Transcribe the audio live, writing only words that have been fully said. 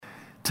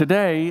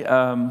Today,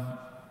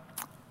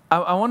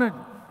 I want to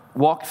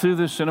walk through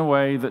this in a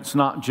way that's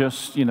not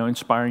just,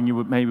 inspiring you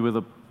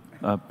with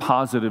a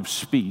positive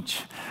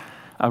speech.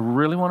 I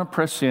really want to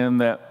press in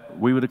that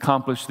we would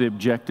accomplish the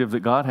objective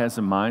that God has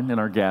in mind in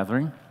our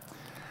gathering.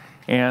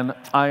 And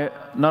I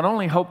not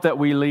only hope that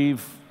we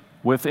leave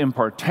with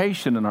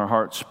impartation in our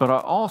hearts, but I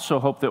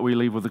also hope that we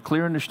leave with a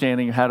clear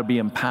understanding of how to be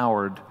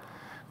empowered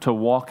to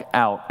walk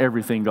out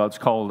everything God's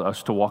called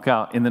us to walk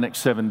out in the next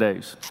 7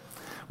 days.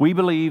 We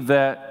believe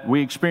that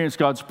we experience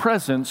God's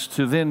presence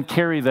to then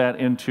carry that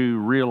into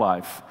real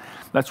life.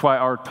 That's why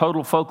our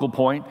total focal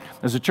point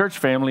as a church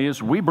family is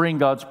we bring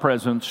God's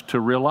presence to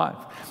real life.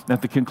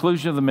 At the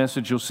conclusion of the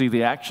message, you'll see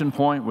the action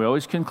point. We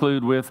always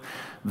conclude with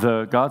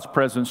the God's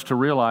presence to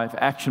real life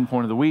action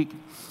point of the week.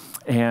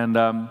 And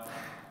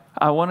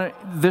I want to,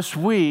 this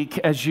week,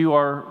 as you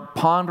are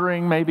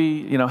pondering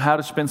maybe, how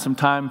to spend some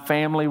time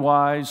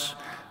family-wise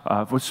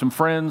with some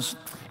friends,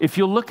 if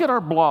you look at our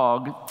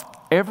blog,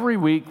 every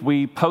week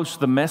we post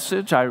the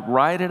message. I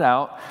write it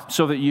out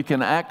so that you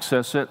can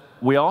access it.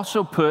 We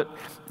also put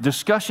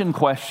discussion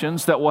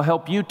questions that will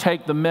help you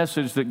take the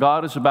message that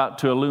God is about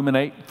to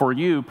illuminate for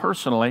you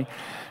personally.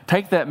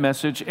 Take that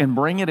message and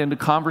bring it into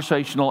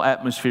conversational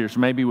atmospheres,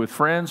 maybe with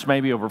friends,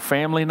 maybe over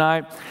family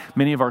night.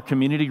 Many of our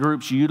community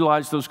groups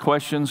utilize those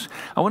questions.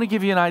 I want to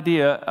give you an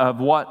idea of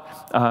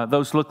what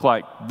those look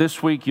like.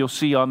 This week you'll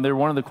see on there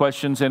one of the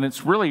questions, and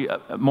it's really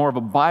more of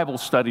a Bible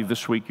study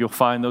this week. You'll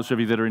find those of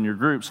you that are in your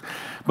groups.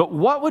 But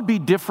what would be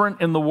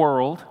different in the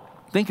world?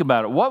 Think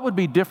about it. What would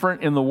be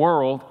different in the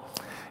world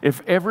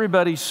if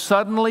everybody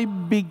suddenly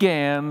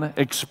began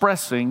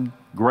expressing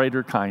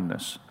greater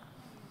kindness?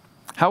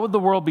 How would the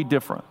world be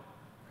different?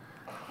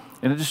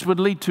 And it just would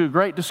lead to a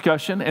great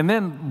discussion. And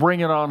then bring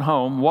it on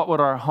home. What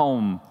would our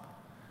home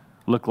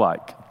look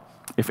like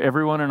if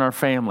everyone in our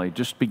family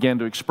just began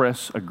to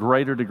express a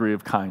greater degree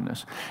of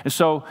kindness? And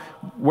so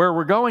where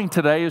we're going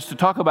today is to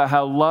talk about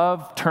how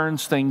love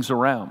turns things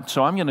around.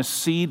 So I'm going to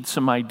seed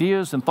some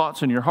ideas and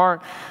thoughts in your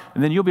heart,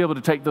 and then you'll be able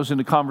to take those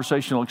into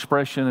conversational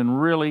expression and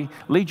really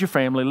lead your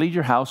family, lead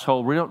your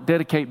household. We don't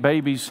dedicate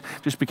babies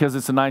just because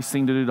it's a nice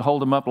thing to do to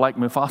hold them up like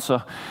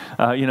Mufasa,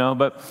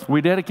 but we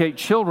dedicate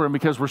children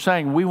because we're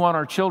saying we want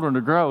our children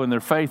to grow in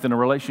their faith and a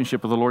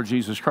relationship with the Lord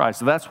Jesus Christ.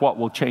 So that's what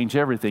will change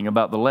everything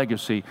about the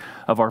legacy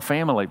of our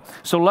family.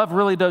 So love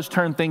really does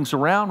turn things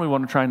around. We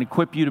want to try and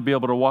equip you to be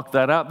able to walk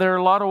that out. There are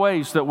a lot of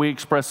ways that we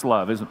express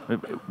love,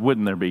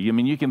 wouldn't there be? I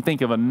mean, you can think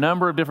of a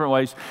number of different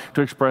ways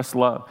to express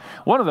love.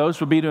 One of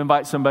those would be to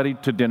invite somebody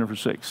to dinner for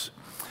 6.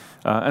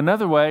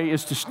 Another way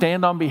is to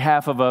stand on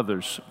behalf of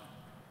others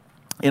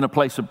in a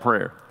place of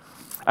prayer.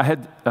 I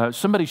had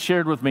somebody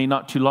shared with me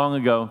not too long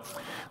ago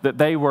that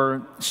they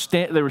were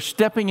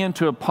stepping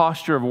into a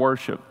posture of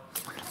worship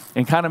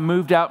and kind of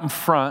moved out in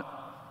front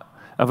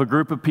of a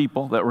group of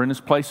people that were in this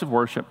place of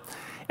worship,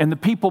 and the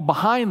people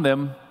behind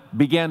them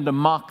began to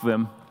mock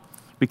them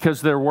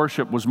because their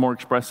worship was more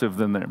expressive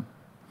than them.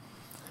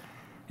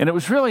 And it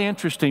was really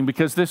interesting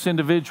because this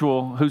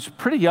individual, who's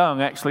pretty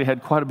young, actually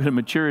had quite a bit of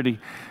maturity,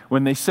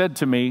 when they said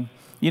to me,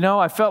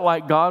 I felt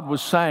like God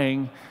was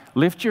saying,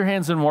 lift your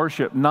hands in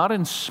worship, not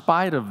in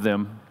spite of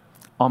them,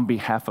 on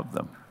behalf of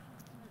them.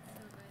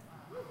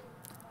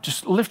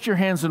 Just lift your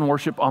hands in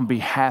worship on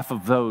behalf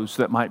of those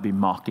that might be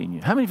mocking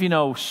you. How many of you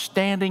know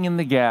standing in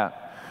the gap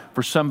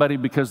for somebody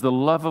because the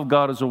love of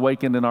God is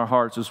awakened in our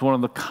hearts is one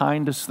of the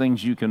kindest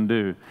things you can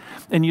do?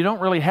 And you don't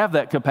really have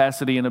that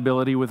capacity and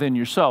ability within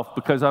yourself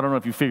because I don't know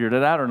if you figured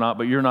it out or not,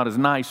 but you're not as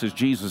nice as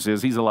Jesus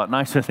is. He's a lot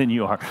nicer than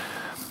you are.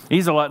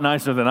 He's a lot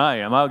nicer than I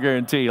am, I'll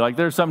guarantee you. Like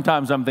there's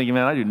sometimes I'm thinking,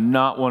 man, I do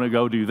not want to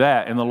go do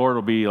that. And the Lord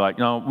will be like,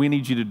 no, we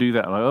need you to do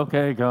that. I'm like,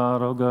 okay,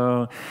 God, I'll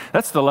go.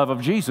 That's the love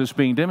of Jesus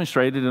being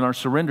demonstrated in our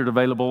surrendered,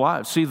 available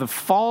lives. See, the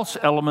false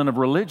element of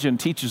religion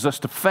teaches us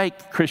to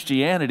fake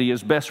Christianity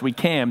as best we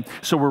can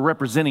so we're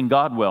representing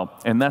God well.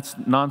 And that's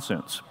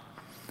nonsense.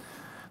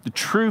 The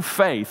true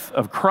faith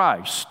of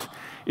Christ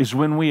is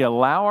when we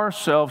allow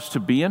ourselves to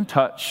be in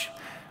touch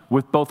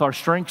with both our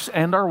strengths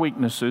and our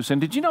weaknesses. And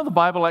did you know the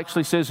Bible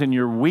actually says in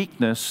your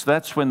weakness,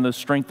 that's when the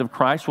strength of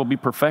Christ will be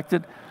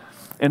perfected?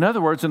 In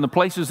other words, in the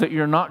places that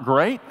you're not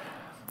great,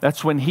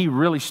 that's when He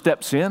really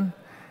steps in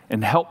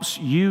and helps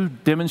you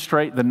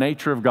demonstrate the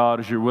nature of God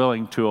as you're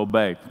willing to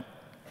obey.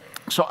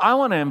 So I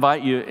want to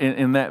invite you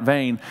in that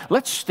vein,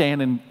 let's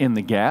stand in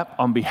the gap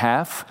on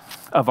behalf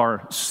of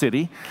our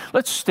city.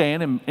 Let's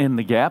stand in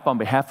the gap on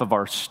behalf of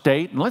our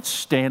state. And let's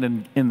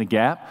stand in the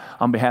gap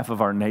on behalf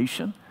of our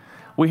nation.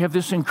 We have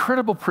this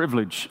incredible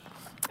privilege,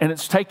 and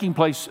it's taking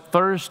place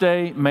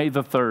Thursday, May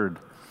the 3rd.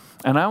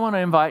 And I want to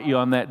invite you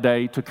on that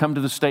day to come to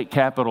the state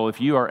capitol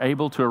if you are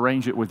able to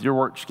arrange it with your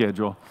work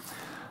schedule.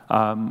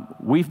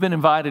 We've been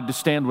invited to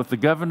stand with the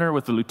governor,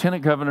 with the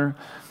lieutenant governor,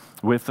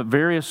 with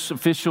various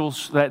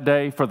officials that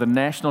day for the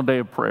National Day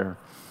of Prayer.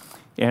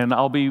 And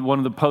I'll be one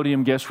of the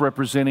podium guests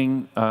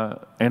representing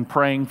and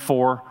praying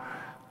for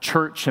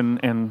church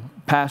and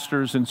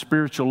pastors and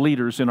spiritual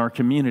leaders in our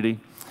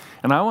community.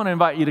 And I want to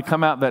invite you to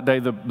come out that day.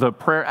 The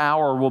prayer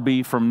hour will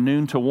be from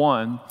noon to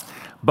 1.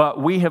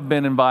 But we have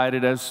been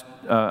invited as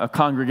a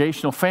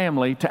congregational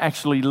family to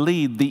actually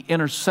lead the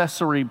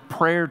intercessory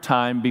prayer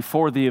time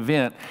before the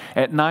event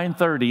at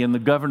 9:30 in the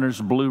governor's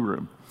blue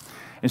room.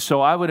 And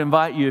so I would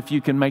invite you, if you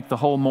can make the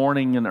whole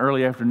morning and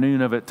early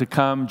afternoon of it, to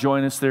come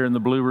join us there in the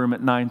blue room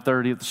at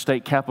 9:30 at the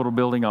State Capitol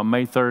building on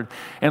May 3rd.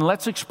 And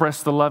let's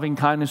express the loving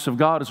kindness of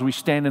God as we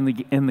stand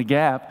in the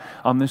gap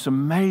on this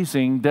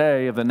amazing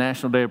day of the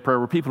National Day of Prayer,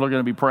 where people are going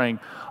to be praying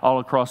all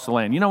across the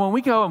land. You know, when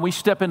we go and we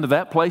step into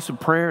that place of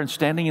prayer and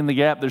standing in the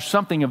gap, there's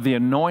something of the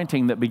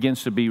anointing that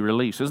begins to be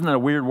released. Isn't that a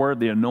weird word,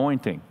 the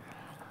anointing?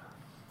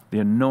 The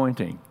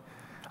anointing.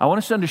 I want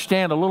us to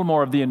understand a little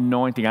more of the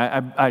anointing.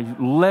 I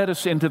led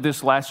us into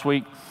this last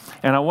week,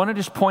 and I want to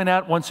just point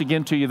out once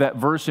again to you that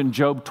verse in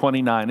Job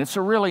 29. It's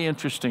a really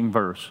interesting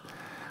verse.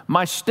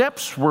 My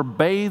steps were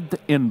bathed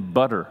in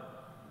butter.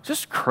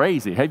 Just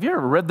crazy. Have you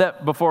ever read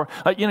that before?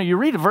 You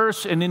read a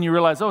verse and then you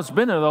realize, it's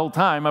been there the whole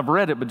time. I've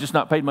read it, but just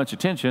not paid much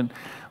attention.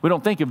 We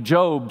don't think of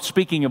Job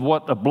speaking of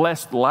what a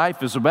blessed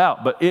life is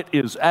about, but it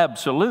is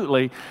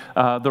absolutely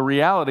the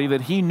reality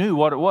that he knew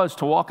what it was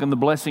to walk in the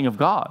blessing of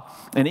God.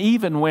 And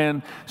even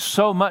when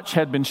so much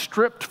had been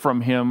stripped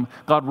from him,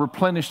 God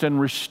replenished and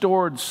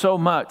restored so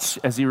much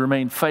as he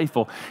remained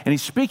faithful. And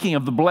he's speaking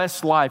of the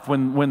blessed life.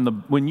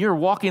 When you're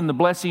walking in the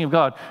blessing of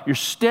God, your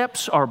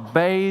steps are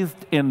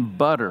bathed in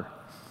butter.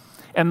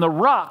 And the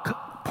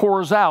rock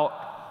pours out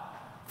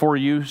for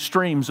you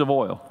streams of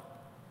oil.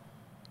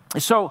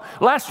 So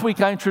last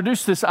week I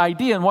introduced this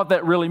idea and what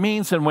that really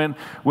means. And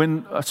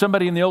when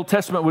somebody in the Old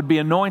Testament would be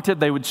anointed,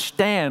 they would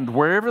stand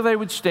wherever they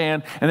would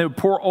stand, and they would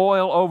pour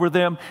oil over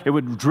them. It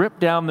would drip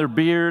down their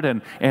beard,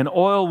 and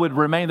oil would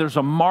remain. There's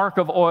a mark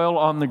of oil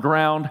on the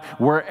ground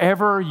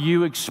wherever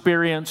you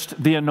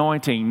experienced the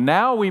anointing.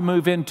 Now we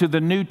move into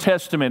the New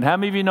Testament. How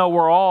many of you know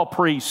we're all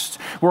priests,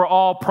 we're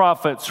all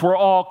prophets, we're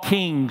all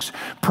kings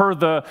per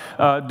the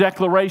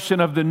declaration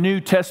of the New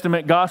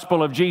Testament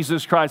gospel of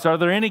Jesus Christ? Are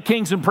there any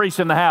kings and priests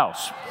in the house?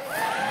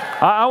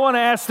 I want to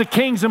ask the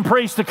kings and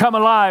priests to come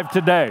alive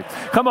today.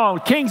 Come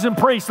on, kings and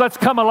priests, let's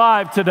come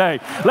alive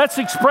today. Let's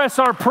express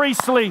our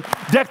priestly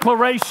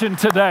declaration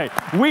today.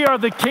 We are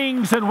the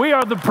kings and we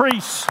are the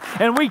priests,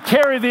 and we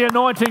carry the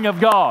anointing of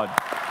God.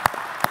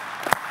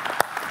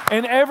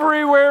 And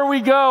everywhere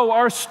we go,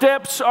 our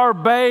steps are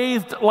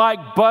bathed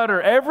like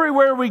butter.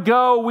 Everywhere we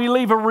go, we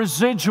leave a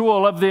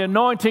residual of the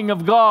anointing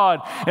of God.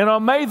 And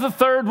on May the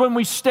 3rd, when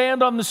we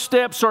stand on the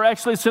steps, or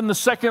actually it's in the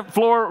second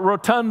floor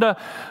rotunda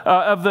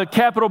of the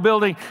Capitol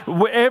building,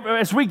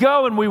 as we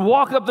go and we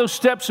walk up those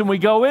steps and we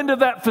go into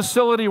that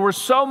facility where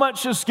so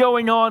much is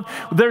going on,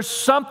 there's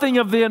something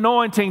of the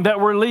anointing that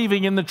we're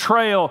leaving in the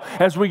trail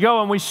as we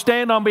go and we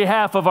stand on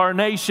behalf of our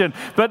nation.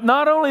 But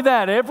not only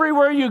that,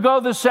 everywhere you go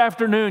this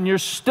afternoon, your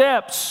steps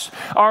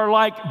are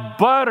like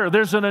butter.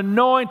 There's an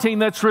anointing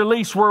that's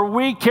released where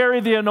we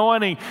carry the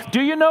anointing. Do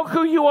you know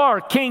who you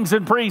are, kings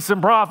and priests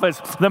and prophets,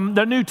 the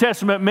New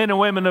Testament men and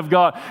women of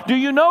God? Do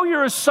you know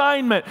your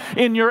assignment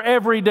in your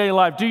everyday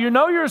life? Do you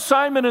know your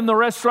assignment in the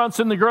restaurants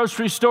and the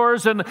grocery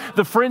stores and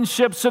the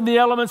friendships and the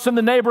elements in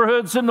the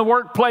neighborhoods and the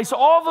workplace?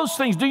 All those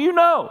things. Do you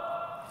know?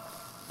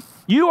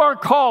 You are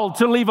called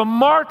to leave a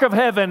mark of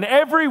heaven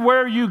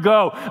everywhere you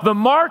go. The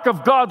mark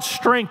of God's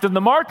strength and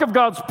the mark of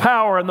God's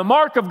power and the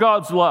mark of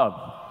God's love.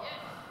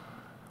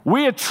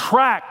 We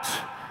attract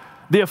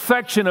the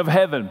affection of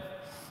heaven.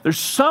 There's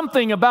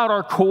something about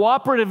our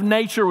cooperative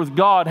nature with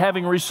God,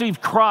 having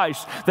received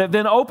Christ, that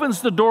then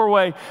opens the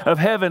doorway of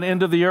heaven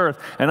into the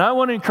earth. And I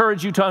want to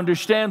encourage you to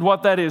understand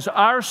what that is.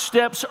 Our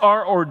steps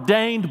are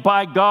ordained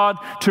by God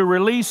to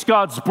release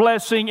God's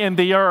blessing in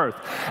the earth.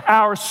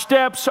 Our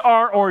steps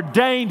are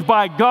ordained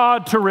by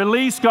God to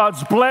release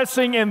God's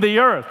blessing in the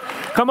earth.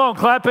 Come on,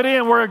 clap it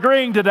in. We're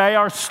agreeing today.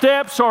 Our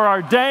steps are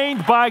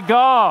ordained by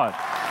God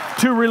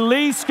to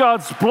release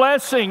God's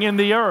blessing in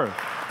the earth.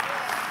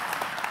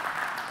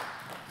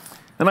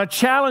 And I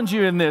challenge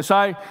you in this.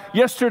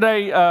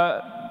 Yesterday,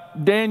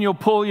 Daniel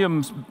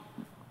Pulliam,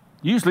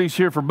 usually he's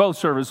here for both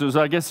services.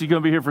 I guess he's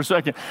going to be here for a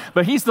second.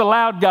 But he's the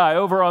loud guy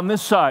over on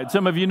this side.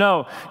 Some of you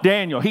know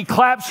Daniel. He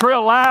claps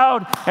real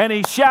loud and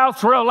he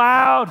shouts real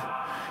loud.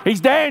 He's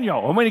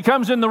Daniel. And when he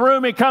comes in the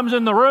room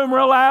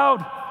real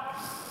loud.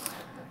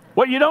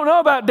 What you don't know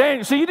about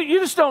Daniel, see, you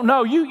just don't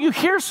know. You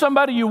hear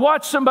somebody, you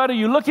watch somebody,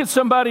 you look at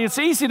somebody. It's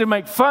easy to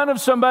make fun of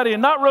somebody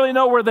and not really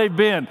know where they've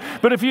been.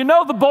 But if you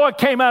know the boy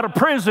came out of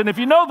prison, if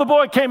you know the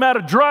boy came out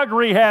of drug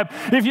rehab,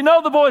 if you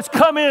know the boy's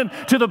come in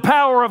to the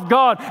power of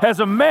God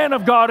as a man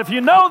of God, if you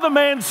know the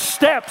man's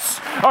steps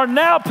are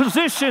now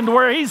positioned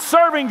where he's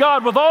serving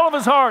God with all of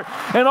his heart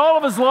and all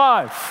of his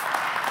life.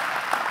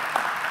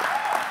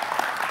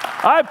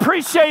 I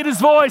appreciate his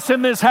voice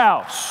in this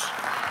house.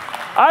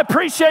 I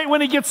appreciate when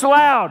he gets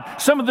loud.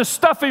 Some of the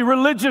stuffy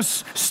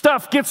religious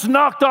stuff gets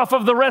knocked off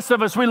of the rest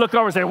of us. We look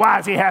over and say, why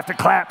does he have to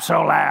clap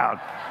so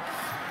loud?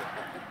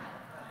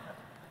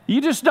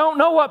 You just don't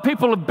know what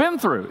people have been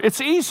through.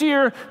 It's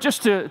easier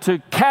just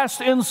to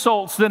cast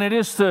insults than it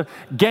is to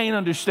gain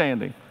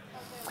understanding.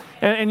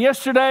 And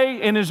yesterday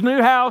in his new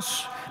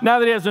house, now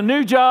that he has a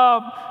new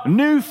job,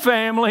 new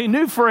family,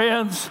 new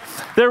friends.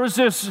 There was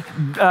this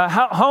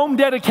home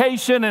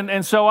dedication,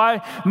 and so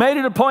I made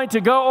it a point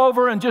to go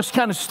over and just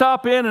kind of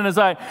stop in. And as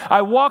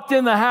I walked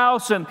in the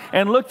house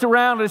and looked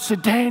around, I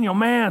said, Daniel,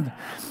 man,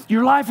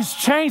 your life has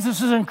changed.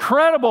 This is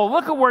incredible.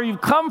 Look at where you've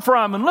come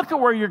from and look at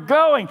where you're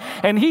going.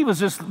 And he was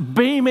just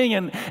beaming.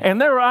 And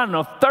there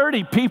were,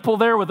 30 people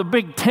there with a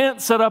big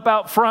tent set up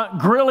out front,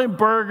 grilling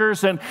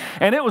burgers. And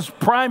it was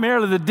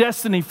primarily the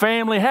Destiny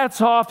family. Hats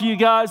off, you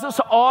guys.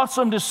 It's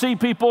awesome to see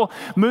people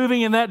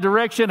moving in that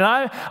direction.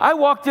 And I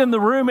walked in the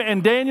room,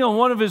 and Daniel and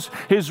one of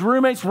his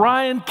roommates,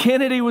 Ryan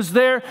Kennedy, was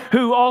there,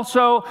 who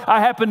also I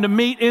happened to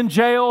meet in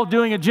jail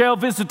doing a jail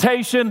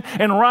visitation.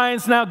 And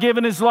Ryan's now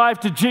given his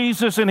life to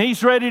Jesus, and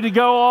he's ready to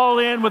go all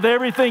in with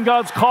everything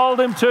God's called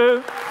him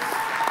to.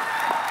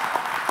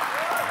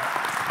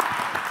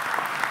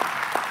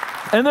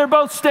 And they're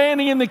both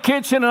standing in the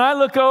kitchen, and I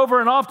look over,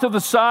 and off to the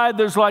side,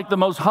 there's like the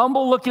most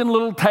humble-looking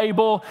little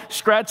table,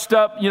 scratched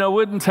up,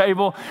 wooden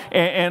table.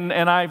 And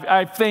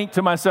I think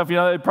to myself,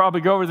 they'd probably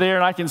go over there,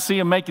 and I can see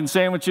them making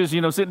sandwiches,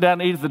 sitting down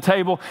and eat at the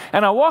table.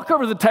 And I walk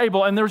over to the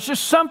table, and there's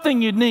just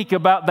something unique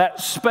about that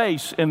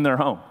space in their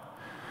home.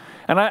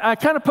 And I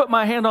kind of put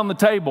my hand on the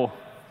table,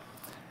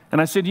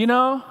 and I said,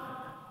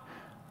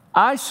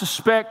 I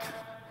suspect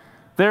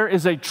there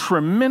is a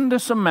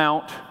tremendous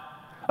amount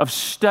of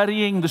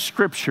studying the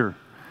Scripture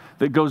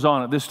that goes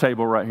on at this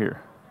table right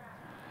here.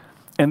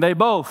 And they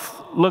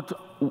both looked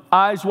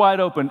eyes wide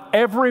open.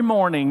 Every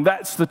morning,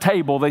 that's the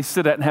table they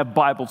sit at and have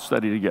Bible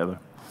study together.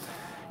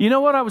 You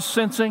know what I was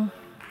sensing?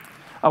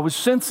 I was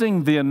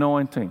sensing the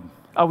anointing.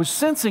 I was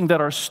sensing that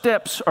our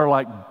steps are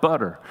like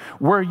butter.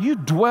 Where you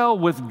dwell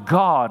with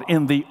God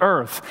in the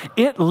earth,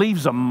 it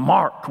leaves a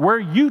mark. Where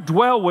you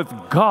dwell with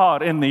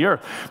God in the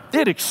earth,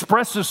 it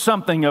expresses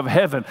something of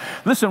heaven.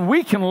 Listen,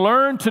 we can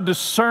learn to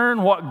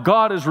discern what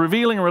God is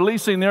revealing and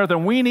releasing in the earth,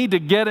 and we need to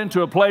get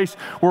into a place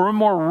where we're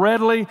more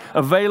readily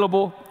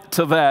available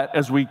to that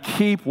as we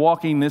keep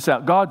walking this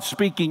out. God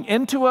speaking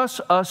into us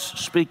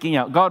speaking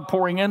out. God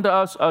pouring into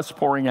us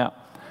pouring out.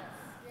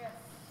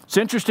 It's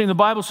interesting, the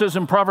Bible says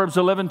in Proverbs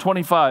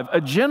 11:25, a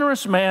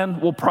generous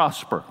man will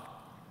prosper.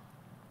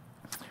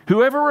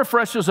 Whoever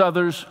refreshes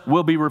others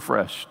will be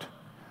refreshed.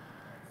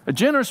 A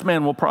generous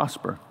man will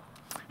prosper.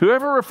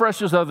 Whoever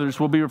refreshes others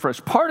will be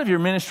refreshed. Part of your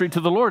ministry to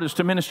the Lord is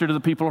to minister to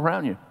the people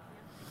around you.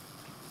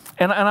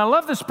 And I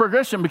love this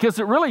progression because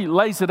it really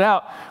lays it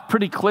out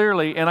pretty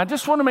clearly. And I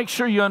just want to make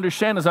sure you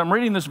understand as I'm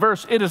reading this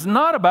verse, it is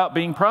not about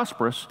being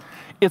prosperous.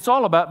 It's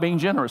all about being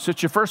generous.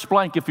 It's your first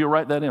blank if you'll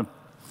write that in.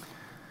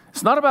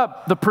 It's not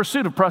about the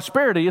pursuit of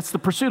prosperity, it's the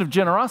pursuit of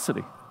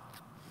generosity.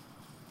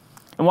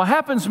 And what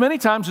happens many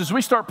times is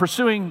we start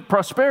pursuing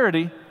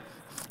prosperity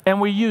and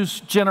we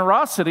use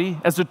generosity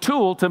as a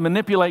tool to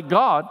manipulate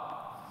God.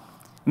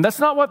 And that's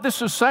not what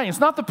this is saying. It's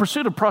not the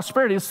pursuit of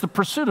prosperity, it's the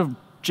pursuit of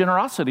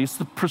generosity. It's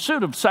the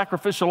pursuit of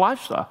sacrificial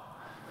lifestyle.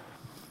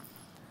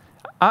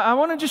 I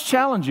want to just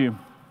challenge you.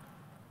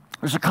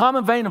 There's a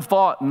common vein of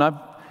thought, and I've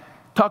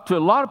talked to a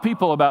lot of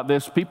people about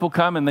this. People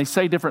come and they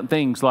say different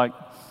things like,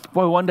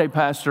 boy, one day,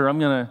 Pastor, I'm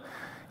going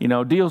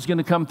to, deal's going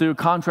to come through,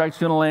 contract's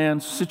going to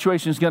land,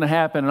 situation's going to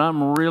happen, and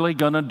I'm really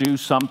going to do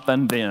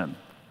something then.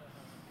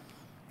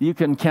 You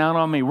can count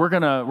on me. We're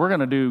going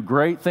to do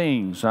great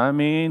things. I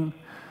mean,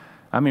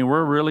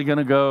 we're really going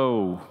to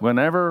go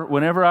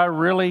whenever I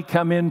really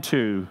come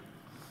into.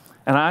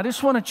 And I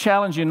just want to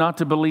challenge you not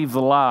to believe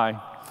the lie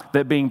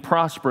that being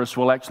prosperous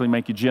will actually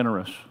make you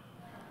generous.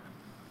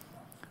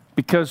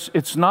 Because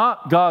it's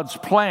not God's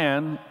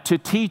plan to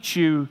teach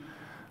you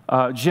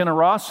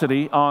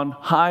generosity on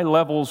high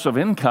levels of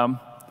income.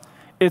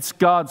 It's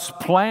God's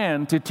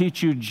plan to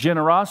teach you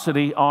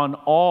generosity on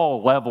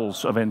all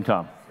levels of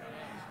income.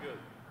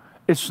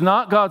 It's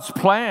not God's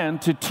plan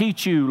to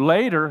teach you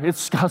later.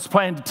 It's God's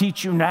plan to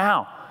teach you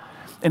now.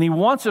 And He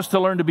wants us to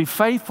learn to be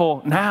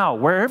faithful now,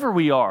 wherever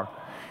we are.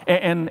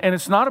 And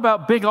it's not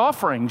about big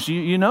offerings.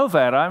 You know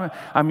that.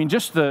 I mean,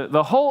 just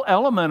the whole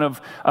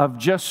element of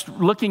just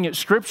looking at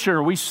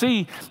Scripture, we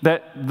see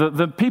that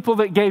the people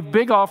that gave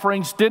big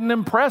offerings didn't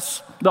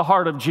impress the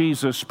heart of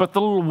Jesus. But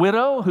the little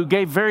widow who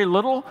gave very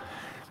little,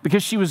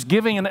 because she was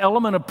giving an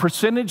element of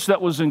percentage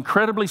that was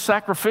incredibly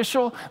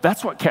sacrificial,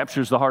 that's what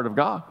captures the heart of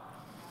God.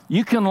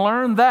 You can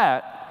learn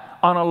that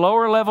on a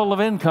lower level of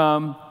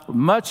income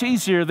much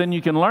easier than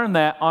you can learn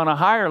that on a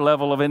higher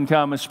level of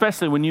income,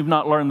 especially when you've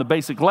not learned the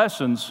basic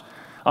lessons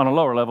on a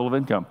lower level of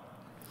income.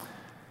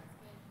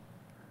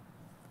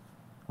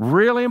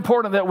 Really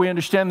important that we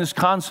understand this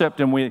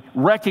concept and we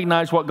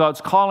recognize what God's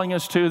calling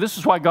us to. This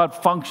is why God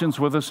functions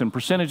with us in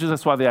percentages.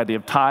 That's why the idea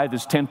of tithe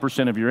is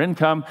 10% of your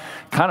income.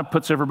 Kind of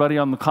puts everybody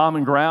on the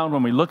common ground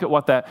when we look at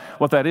what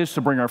that is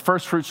to bring our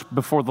first fruits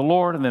before the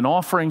Lord, and then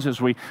offerings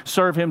as we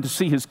serve Him to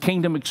see His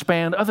kingdom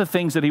expand, other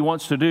things that He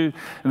wants to do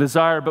and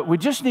desire. But we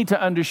just need to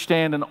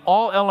understand in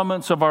all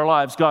elements of our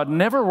lives, God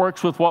never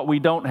works with what we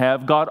don't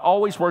have. God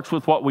always works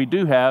with what we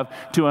do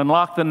have to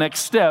unlock the next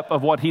step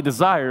of what He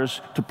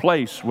desires to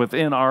place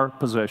within our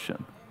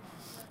possession.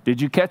 Did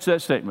you catch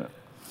that statement?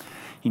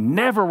 He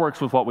never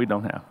works with what we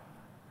don't have.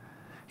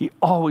 He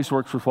always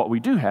works with what we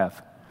do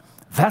have.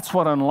 That's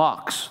what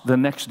unlocks the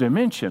next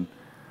dimension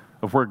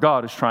of where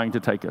God is trying to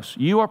take us.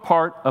 You are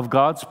part of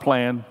God's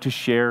plan to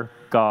share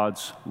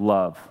God's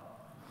love.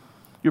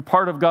 You're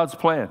part of God's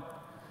plan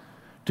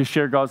to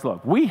share God's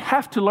love. We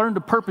have to learn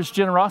to purpose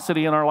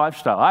generosity in our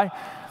lifestyle.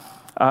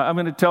 I'm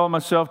going to tell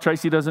myself,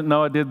 Tracy doesn't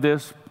know I did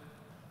this.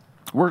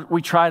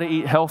 We try to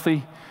eat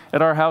healthy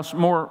at our house.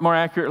 More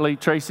accurately,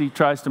 Tracy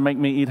tries to make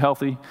me eat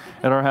healthy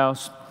at our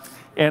house.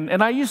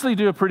 And I usually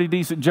do a pretty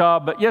decent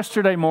job, but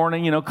yesterday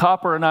morning,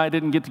 Copper and I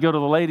didn't get to go to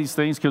the ladies'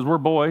 things because we're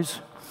boys.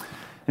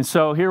 And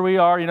so here we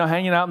are,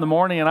 hanging out in the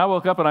morning, and I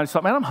woke up and I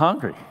thought, man, I'm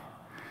hungry.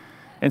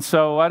 And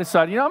so I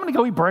decided, I'm going to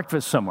go eat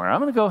breakfast somewhere. I'm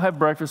going to go have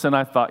breakfast, and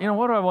I thought,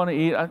 what do I want to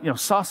eat?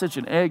 Sausage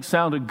and eggs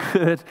sounded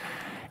good.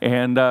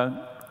 And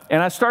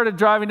I started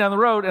driving down the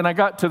road, and I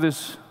got to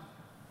this.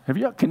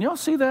 Can y'all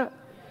see that?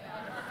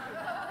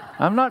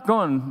 I'm not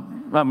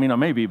going,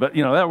 maybe, but,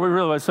 we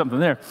really was something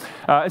there.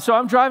 So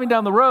I'm driving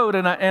down the road,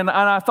 and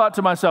I thought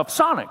to myself,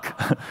 Sonic.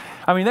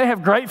 They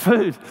have great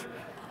food.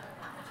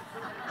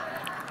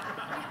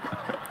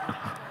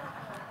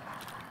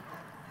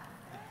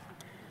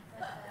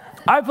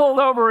 I pulled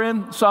over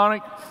in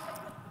Sonic,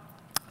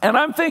 and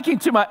I'm thinking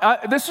to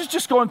this is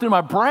just going through my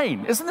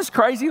brain. Isn't this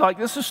crazy?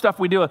 This is stuff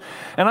we do.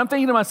 And I'm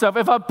thinking to myself,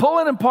 if I pull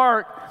in and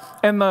park,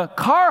 and the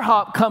car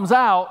hop comes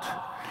out,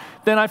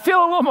 then I feel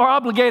a little more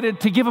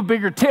obligated to give a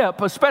bigger tip,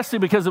 especially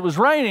because it was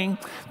raining,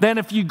 than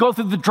if you go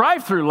through the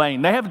drive-through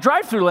lane. They have a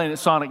drive-through lane at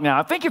Sonic now.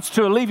 I think it's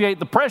to alleviate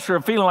the pressure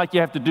of feeling like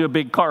you have to do a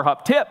big car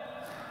hop tip.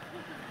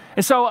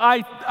 And so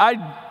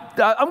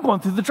I'm going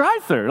through the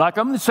drive-thru. I'm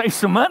going to save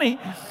some money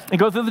and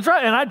go through the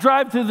drive. And I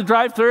drive through the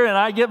drive-thru, and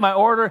I get my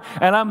order,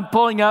 and I'm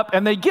pulling up,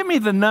 and they give me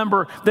the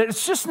number that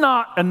it's just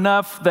not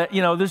enough that,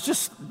 there's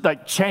just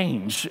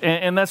change.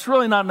 And that's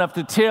really not enough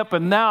to tip.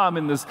 And now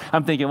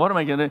I'm thinking, what am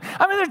I going to do?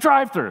 I'm in the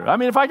drive-thru.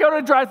 If I go to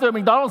a drive-thru at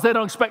McDonald's, they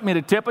don't expect me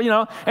to tip,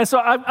 And so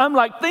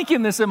I'm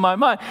thinking this in my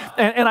mind.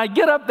 And I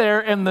get up there,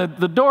 and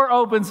the door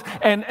opens,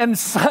 and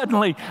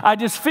suddenly I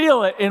just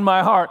feel it in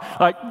my heart.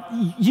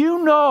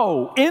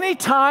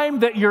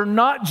 Anytime that you're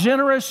not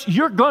generous,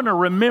 you're going to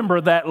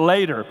remember that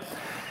later.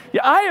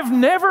 I have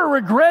never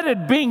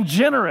regretted being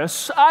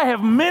generous. I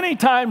have many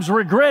times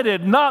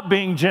regretted not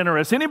being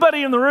generous.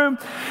 Anybody in the room?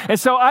 And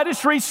so I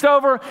just reached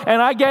over and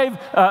I gave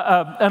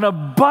an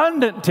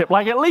abundant tip,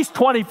 at least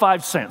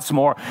 25 cents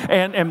more.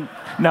 And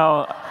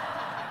no,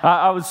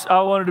 I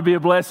wanted to be a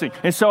blessing.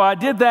 And so I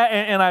did that,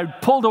 and I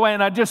pulled away,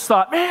 and I just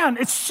thought, man,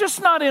 it's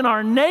just not in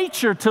our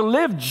nature to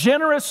live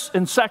generous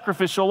and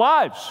sacrificial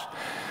lives.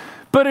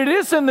 But it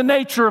is in the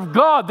nature of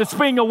God that's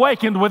being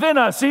awakened within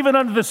us, even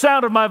under the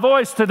sound of my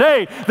voice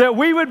today, that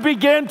we would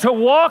begin to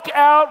walk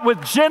out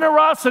with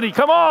generosity.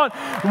 Come on,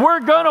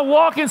 we're going to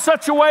walk in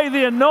such a way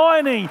the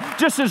anointing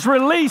just is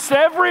released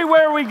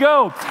everywhere we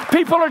go.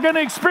 People are going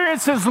to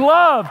experience His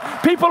love.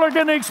 People are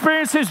going to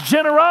experience His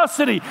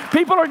generosity.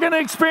 People are going to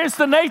experience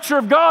the nature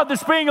of God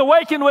that's being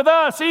awakened with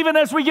us, even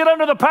as we get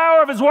under the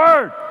power of His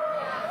Word.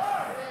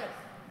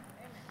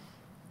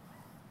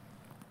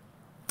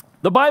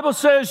 The Bible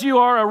says you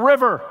are a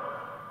river,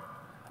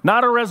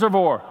 not a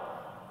reservoir.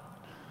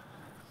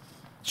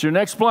 It's your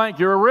next blank.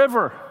 You're a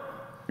river.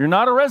 You're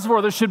not a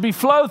reservoir. There should be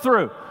flow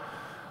through.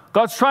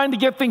 God's trying to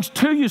get things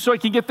to you so He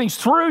can get things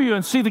through you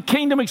and see the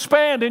kingdom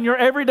expand in your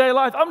everyday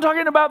life. I'm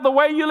talking about the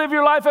way you live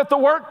your life at the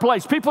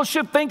workplace. People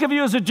should think of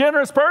you as a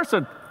generous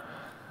person.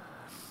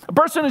 A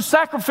person who's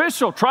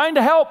sacrificial, trying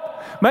to help,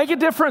 make a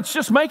difference,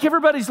 just make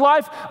everybody's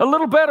life a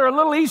little better, a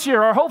little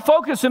easier. Our whole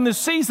focus in this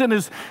season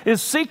is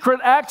secret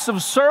acts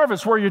of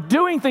service, where you're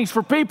doing things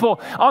for people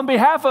on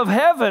behalf of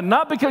heaven,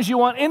 not because you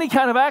want any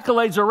kind of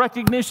accolades or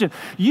recognition.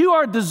 You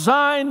are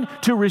designed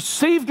to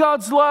receive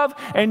God's love,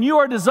 and you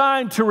are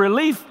designed to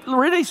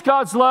release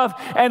God's love.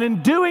 And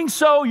in doing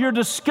so, you're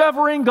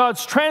discovering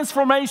God's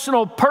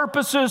transformational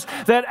purposes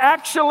that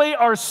actually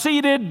are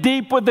seated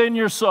deep within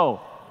your soul.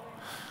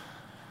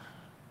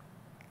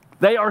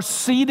 They are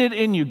seated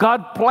in you.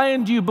 God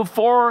planned you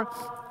before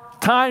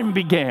time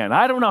began.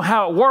 I don't know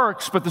how it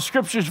works, but the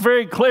Scripture is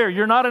very clear.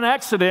 You're not an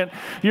accident.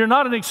 You're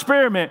not an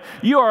experiment.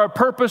 You are a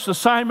purpose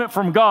assignment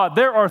from God.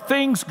 There are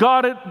things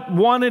God had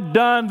wanted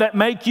done that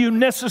make you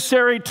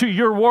necessary to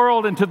your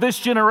world and to this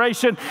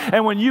generation.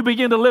 And when you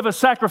begin to live a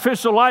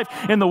sacrificial life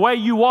in the way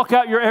you walk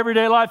out your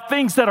everyday life,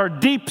 things that are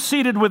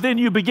deep-seated within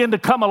you begin to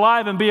come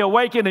alive and be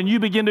awakened, and you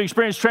begin to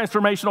experience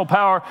transformational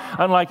power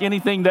unlike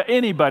anything that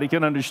anybody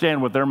can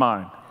understand with their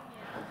mind.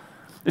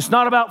 It's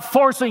not about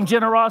forcing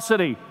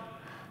generosity.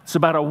 It's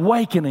about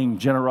awakening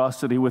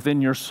generosity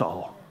within your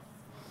soul.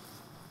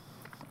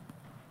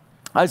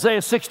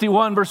 Isaiah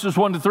 61 verses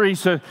 1-3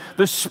 says,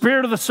 "The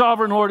Spirit of the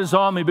Sovereign Lord is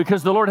on me,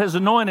 because the Lord has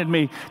anointed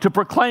me to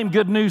proclaim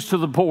good news to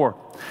the poor,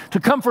 to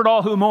comfort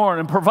all who mourn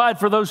and provide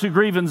for those who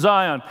grieve in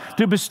Zion,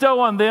 to bestow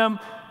on them,"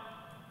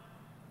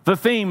 the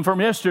theme from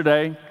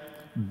yesterday,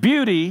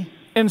 "beauty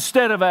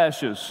instead of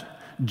ashes,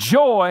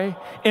 joy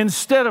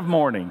instead of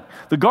mourning,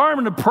 the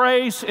garment of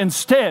praise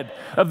instead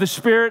of the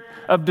spirit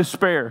of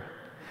despair."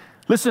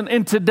 Listen,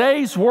 in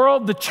today's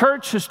world, the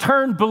church has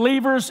turned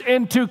believers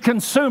into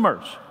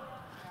consumers.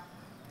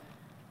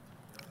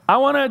 I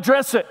want to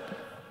address it.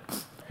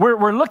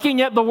 We're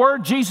looking at the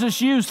word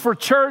Jesus used for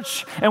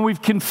church, and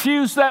we've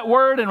confused that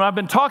word, and I've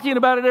been talking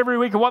about it every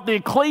week and what the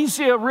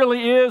ecclesia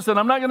really is, and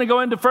I'm not going to go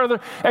into further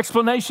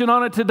explanation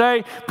on it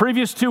today.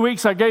 Previous 2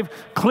 weeks, I gave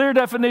clear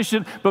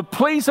definition, but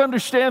please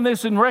understand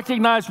this and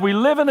recognize we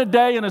live in a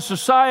day in a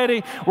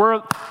society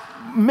where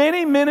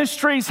many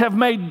ministries have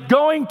made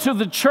going to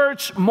the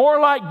church more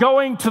like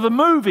going to the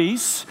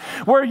movies,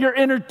 where you're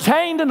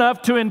entertained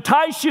enough to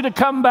entice you to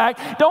come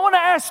back. Don't want to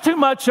ask too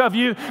much of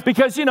you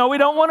because, we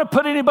don't want to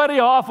put anybody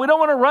off. We don't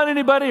want to run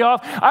anybody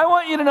off. I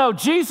want you to know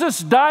Jesus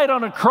died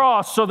on a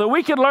cross so that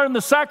we could learn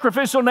the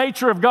sacrificial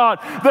nature of God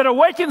that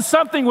awakens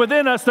something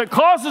within us that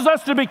causes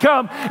us to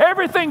become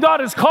everything God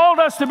has called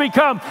us to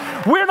become.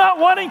 We're not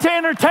wanting to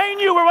entertain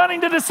you. We're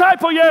wanting to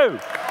disciple you.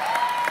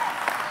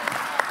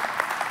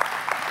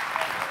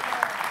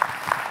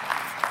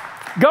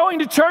 Going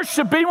to church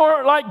should be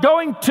more like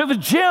going to the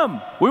gym.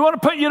 We want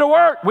to put you to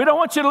work. We don't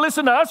want you to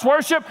listen to us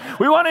worship.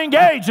 We want to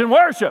engage in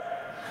worship.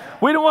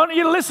 We don't want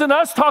you to listen to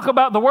us talk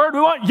about the word.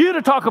 We want you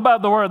to talk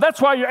about the word. That's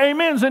why your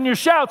amens and your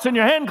shouts and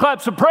your hand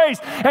claps of praise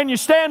and your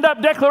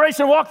stand-up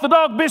declaration, walk the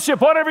dog,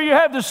 bishop, whatever you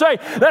have to say.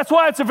 That's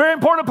why it's a very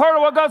important part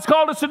of what God's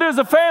called us to do as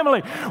a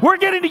family. We're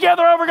getting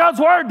together over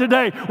God's word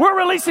today. We're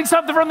releasing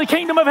something from the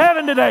kingdom of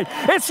heaven today.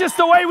 It's just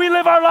the way we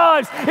live our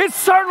lives. It's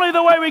certainly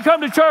the way we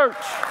come to church.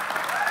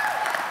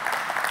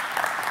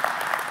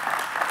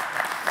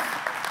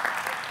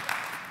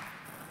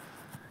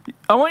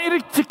 I want you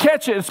to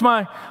catch it. It's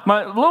my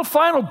little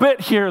final bit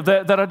here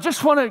that I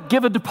just want to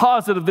give a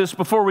deposit of this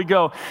before we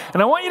go.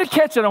 And I want you to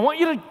catch it. I want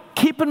you to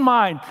keep in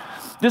mind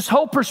this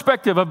whole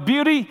perspective of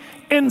beauty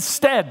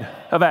instead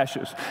of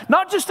ashes.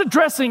 Not just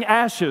addressing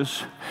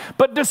ashes,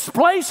 but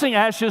displacing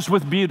ashes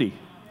with beauty.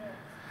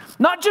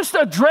 Not just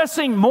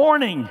addressing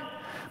mourning,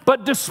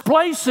 but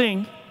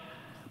displacing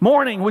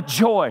mourning with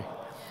joy.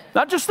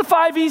 Not just the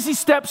 5 easy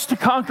steps to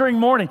conquering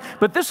mourning,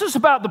 but this is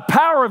about the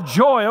power of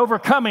joy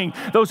overcoming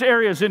those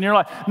areas in your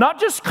life. Not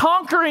just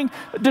conquering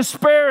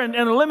despair and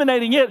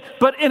eliminating it,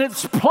 but in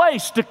its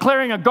place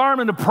declaring a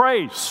garment of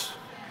praise.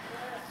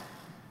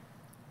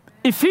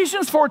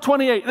 Ephesians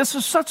 4:28, this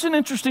is such an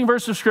interesting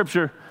verse of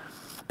Scripture.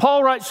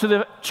 Paul writes to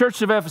the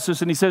church of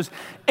Ephesus and he says,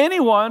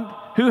 anyone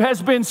who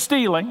has been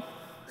stealing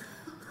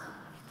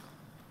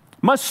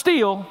must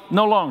steal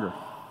no longer.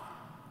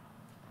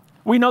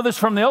 We know this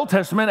from the Old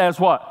Testament as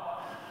what?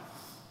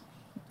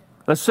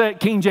 Let's say it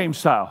King James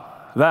style.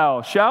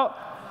 Thou shalt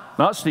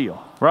not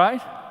steal,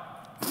 right?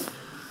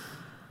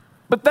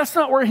 But that's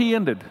not where he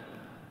ended.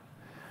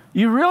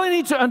 You really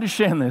need to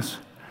understand this.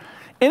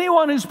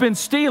 Anyone who's been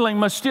stealing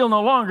must steal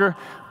no longer,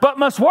 but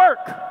must work,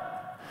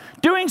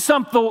 doing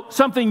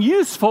something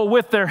useful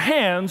with their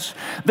hands,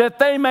 that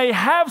they may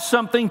have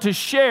something to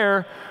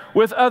share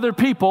with other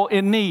people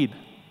in need.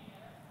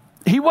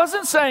 He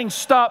wasn't saying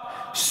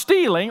stop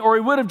stealing, or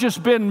he would have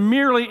just been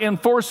merely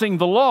enforcing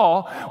the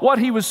law. What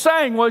he was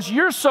saying was,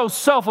 you're so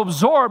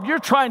self-absorbed, you're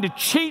trying to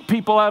cheat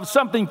people out of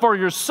something for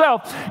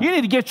yourself. You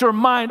need to get your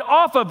mind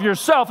off of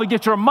yourself and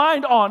get your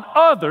mind on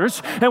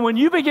others. And when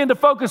you begin to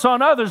focus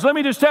on others, let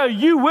me just tell you,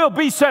 you will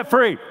be set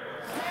free.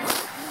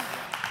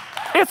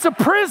 It's a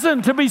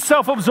prison to be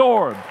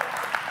self-absorbed.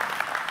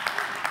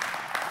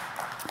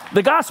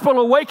 The gospel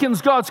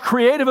awakens God's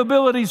creative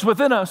abilities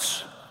within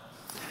us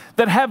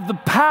that have the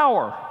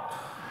power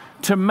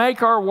to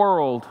make our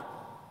world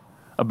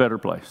a better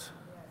place.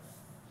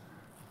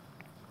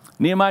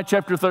 Nehemiah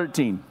chapter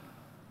 13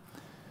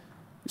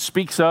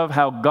 speaks of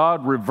how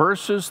God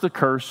reverses the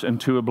curse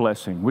into a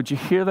blessing. Would you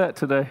hear that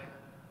today?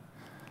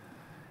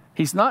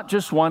 He's not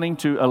just wanting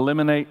to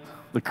eliminate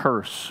the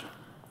curse.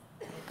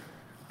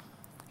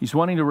 He's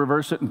wanting to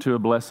reverse it into a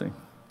blessing.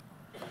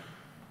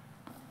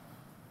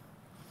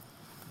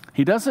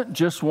 He doesn't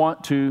just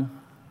want to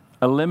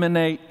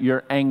eliminate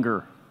your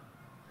anger.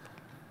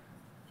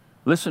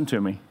 Listen to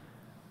me.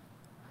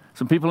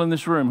 Some people in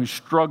this room who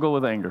struggle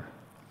with anger.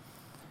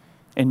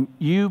 And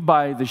you,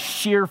 by the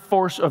sheer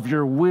force of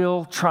your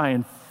will, try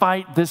and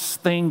fight this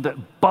thing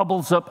that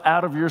bubbles up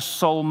out of your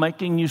soul,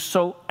 making you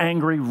so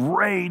angry.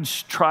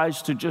 Rage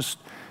tries to just,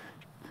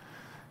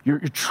 you're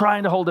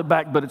trying to hold it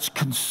back, but it's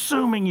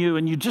consuming you,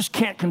 and you just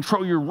can't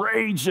control your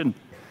rage. And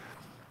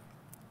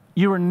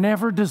you were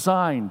never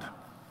designed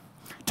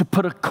to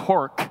put a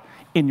cork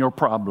in your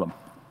problem.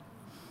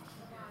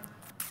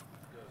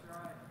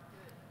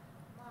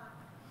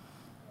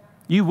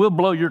 You will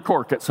blow your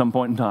cork at some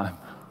point in time.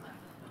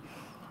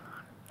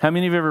 How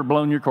many of you have ever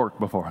blown your cork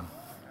before?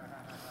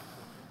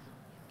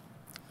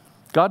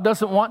 God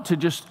doesn't want to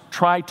just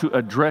try to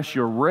address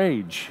your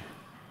rage.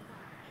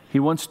 He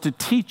wants to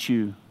teach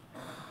you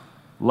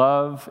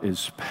love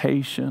is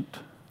patient.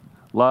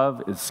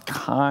 Love is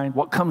kind.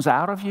 What comes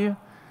out of you,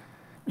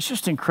 it's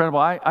just incredible.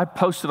 I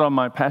posted on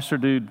my Pastor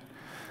Dude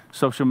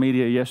social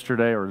media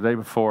yesterday or the day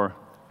before.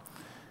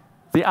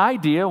 The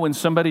idea when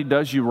somebody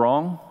does you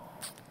wrong,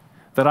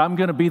 that I'm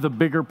going to be the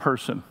bigger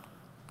person,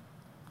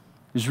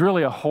 is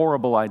really a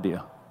horrible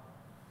idea.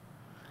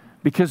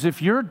 Because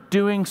if you're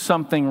doing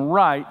something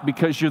right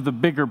because you're the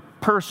bigger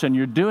person,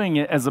 you're doing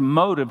it as a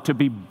motive to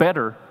be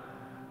better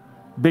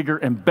bigger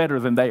and better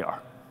than they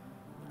are.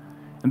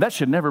 And that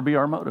should never be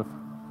our motive.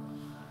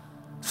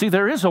 See,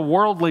 there is a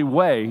worldly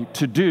way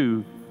to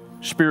do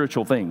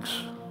spiritual things.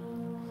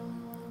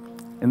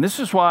 And this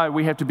is why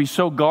we have to be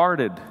so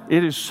guarded.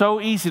 It is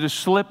so easy to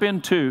slip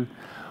into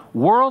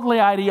worldly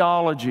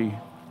ideology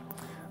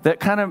that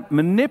kind of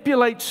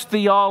manipulates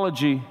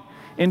theology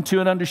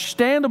into an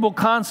understandable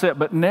concept,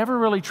 but never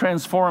really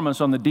transform us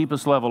on the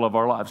deepest level of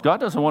our lives. God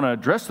doesn't want to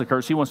address the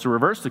curse. He wants to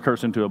reverse the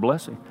curse into a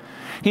blessing.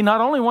 He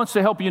not only wants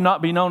to help you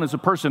not be known as a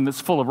person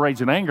that's full of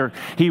rage and anger,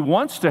 He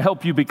wants to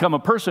help you become a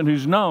person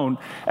who's known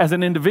as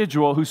an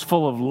individual who's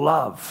full of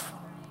love.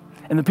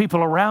 And the people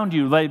around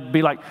you, they'd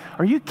be like,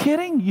 are you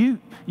kidding?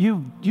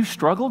 You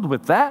struggled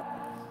with that?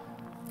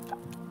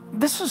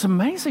 This is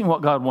amazing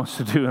what God wants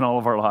to do in all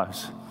of our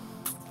lives.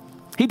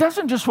 He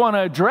doesn't just want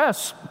to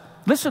address,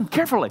 listen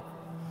carefully.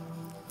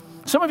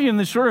 Some of you in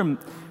this room,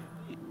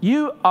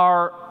 you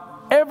are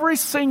every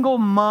single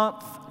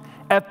month,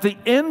 at the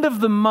end of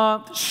the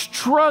month,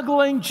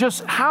 struggling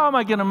just how am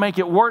I going to make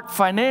it work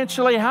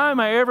financially? How am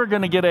I ever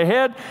going to get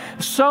ahead?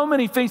 So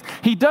many things.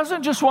 He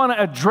doesn't just want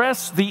to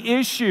address the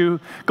issue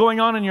going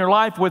on in your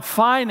life with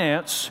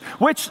finance,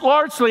 which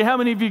largely, how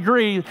many of you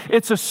agree,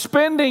 it's a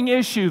spending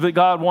issue that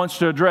God wants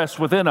to address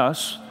within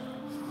us.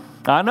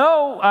 I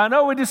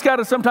know we just got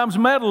to sometimes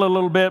meddle a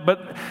little bit,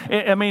 but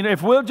I mean,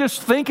 if we'll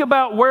just think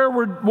about where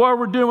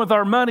we're doing with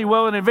our money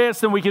well in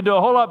advance, then we can do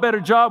a whole lot better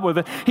job with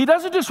it. He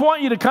doesn't just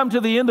want you to come to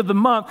the end of the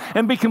month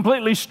and be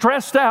completely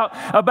stressed out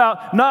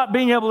about not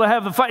being able to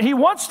have the fight. He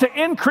wants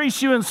to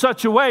increase you in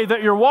such a way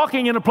that you're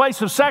walking in a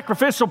place of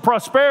sacrificial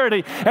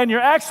prosperity and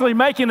you're actually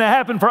making it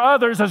happen for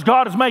others as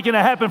God is making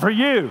it happen for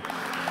you.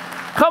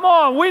 Come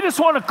on, we just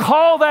want to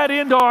call that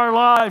into our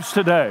lives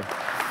today.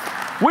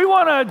 We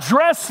want to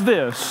address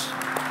this.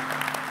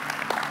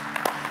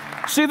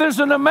 See, there's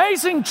an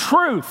amazing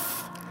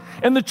truth,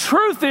 and the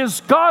truth is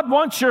God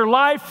wants your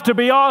life to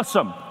be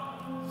awesome.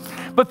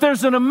 But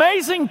there's an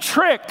amazing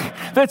trick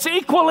that's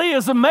equally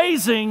as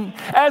amazing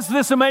as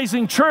this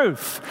amazing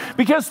truth.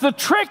 Because the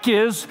trick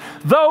is,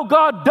 though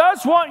God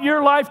does want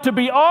your life to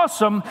be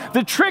awesome,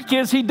 the trick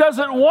is He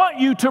doesn't want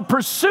you to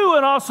pursue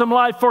an awesome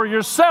life for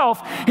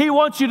yourself. He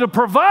wants you to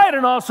provide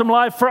an awesome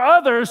life for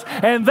others,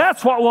 and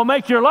that's what will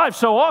make your life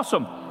so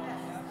awesome.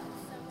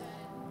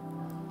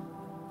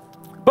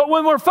 But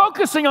when we're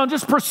focusing on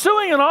just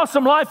pursuing an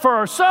awesome life for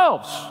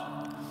ourselves,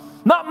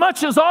 not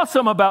much is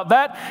awesome about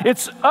that.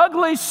 It's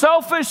ugly,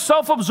 selfish,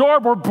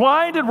 self-absorbed. We're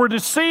blinded. We're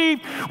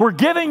deceived. We're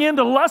giving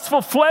into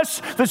lustful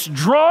flesh that's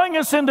drawing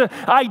us into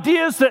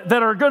ideas that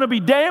are going to be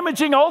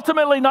damaging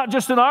ultimately, not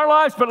just in our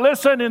lives, but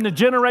listen, in the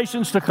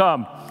generations to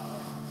come.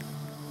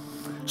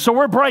 So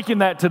we're breaking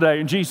that today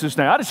in Jesus'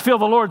 name. I just feel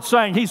the Lord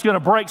saying He's going to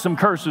break some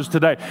curses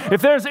today.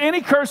 If there's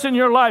any curse in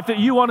your life that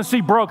you want to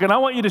see broken, I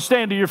want you to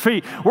stand to your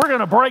feet. We're going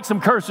to break some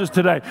curses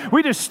today.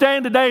 We just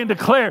stand today and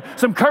declare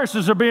some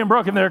curses are being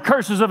broken. There are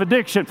curses of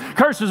addiction,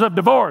 curses of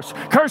divorce,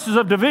 curses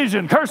of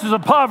division, curses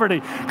of poverty,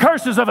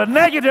 curses of a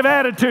negative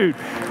attitude,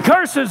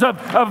 curses of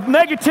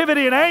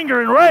negativity and anger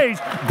and rage,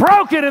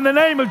 broken in the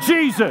name of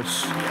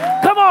Jesus.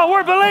 Come on,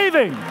 we're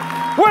believing.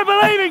 We're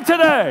believing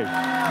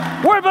today.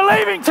 We're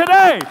believing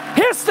today.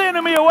 Hiss the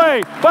enemy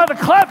away by the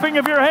clapping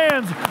of your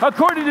hands,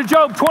 according to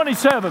Job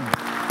 27.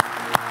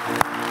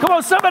 Come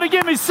on, somebody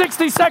give me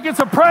 60 seconds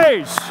of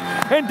praise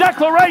and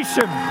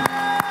declaration.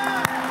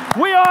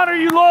 We honor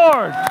you,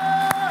 Lord.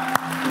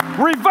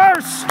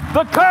 Reverse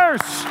the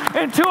curse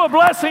into a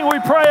blessing, we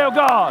pray, oh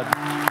God.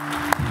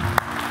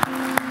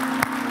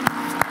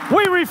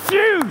 We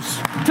refuse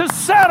to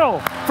settle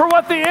for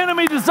what the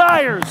enemy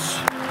desires.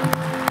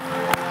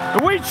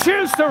 We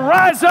choose to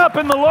rise up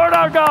in the Lord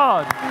our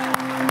God.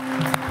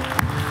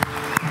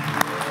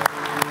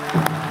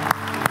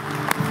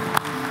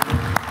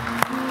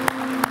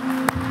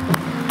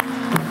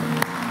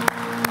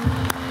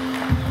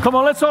 Come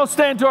on, let's all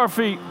stand to our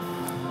feet.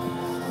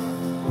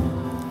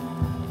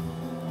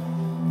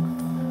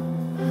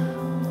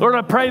 Lord,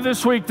 I pray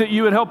this week that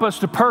you would help us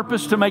to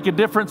purpose to make a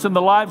difference in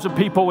the lives of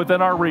people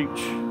within our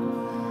reach.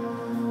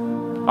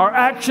 Our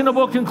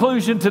actionable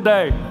conclusion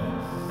today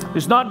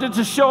is not to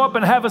just show up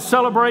and have a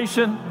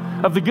celebration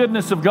of the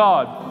goodness of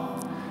God,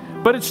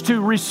 but it's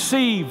to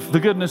receive the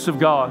goodness of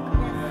God.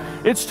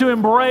 It's to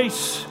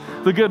embrace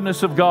the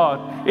goodness of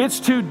God. It's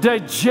to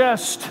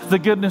digest the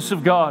goodness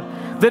of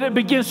God, that it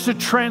begins to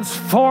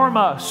transform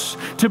us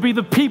to be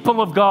the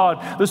people of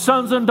God, the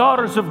sons and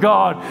daughters of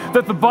God,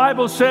 that the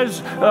Bible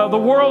says the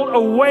world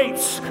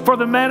awaits for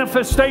the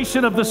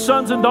manifestation of the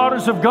sons and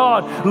daughters of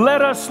God.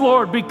 Let us,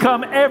 Lord,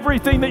 become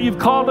everything that you've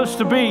called us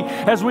to be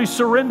as we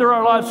surrender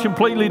our lives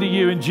completely to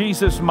you in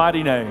Jesus'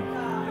 mighty name.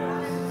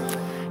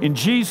 In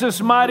Jesus'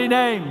 mighty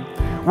name.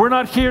 We're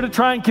not here to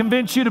try and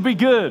convince you to be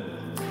good.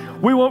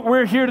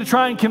 We're here to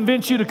try and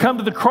convince you to come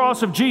to the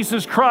cross of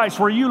Jesus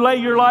Christ where you lay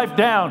your life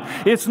down.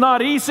 It's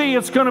not easy.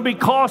 It's going to be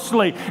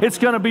costly. It's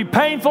going to be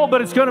painful,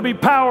 but it's going to be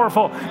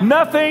powerful.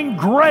 Nothing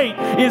great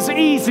is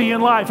easy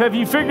in life. Have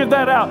you figured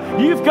that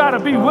out? You've got to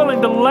be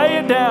willing to lay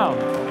it down.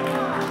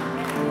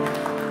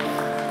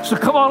 So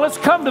come on, let's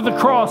come to the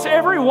cross.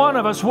 Every one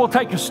of us will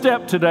take a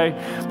step today.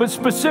 But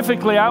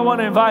specifically, I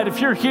want to invite,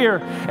 if you're here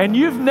and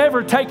you've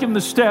never taken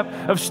the step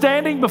of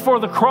standing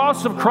before the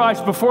cross of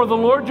Christ, before the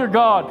Lord your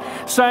God,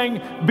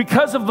 saying,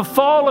 because of the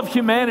fall of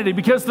humanity,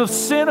 because of the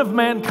sin of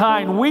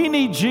mankind, we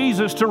need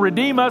Jesus to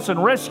redeem us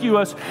and rescue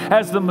us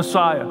as the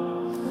Messiah.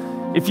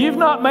 If you've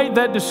not made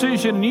that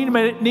decision and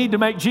you need to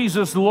make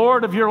Jesus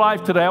Lord of your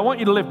life today, I want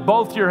you to lift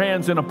both your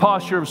hands in a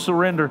posture of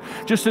surrender,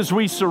 just as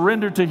we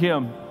surrender to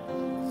Him.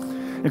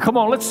 And come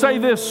on, let's say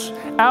this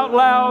out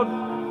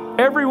loud.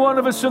 Every one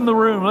of us in the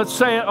room, let's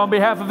say it on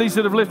behalf of these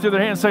that have lifted their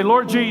hands. Say,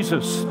 Lord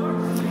Jesus,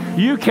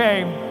 you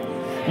came,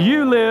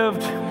 you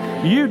lived,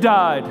 you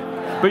died,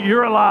 but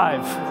you're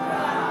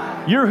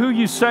alive. You're who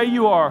you say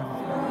you are.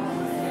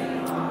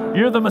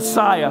 You're the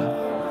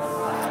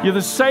Messiah. You're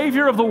the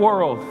Savior of the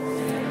world.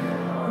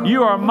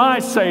 You are my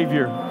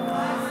Savior.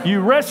 You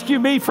rescue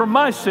me from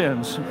my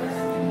sins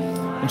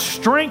and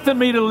strengthen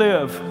me to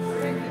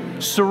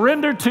live.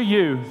 Surrender to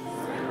you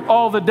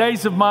all the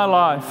days of my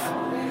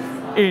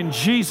life. In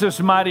Jesus'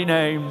 mighty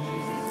name,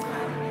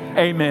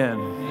 amen.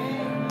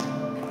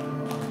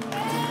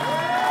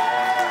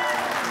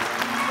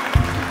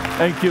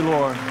 Thank you,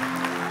 Lord.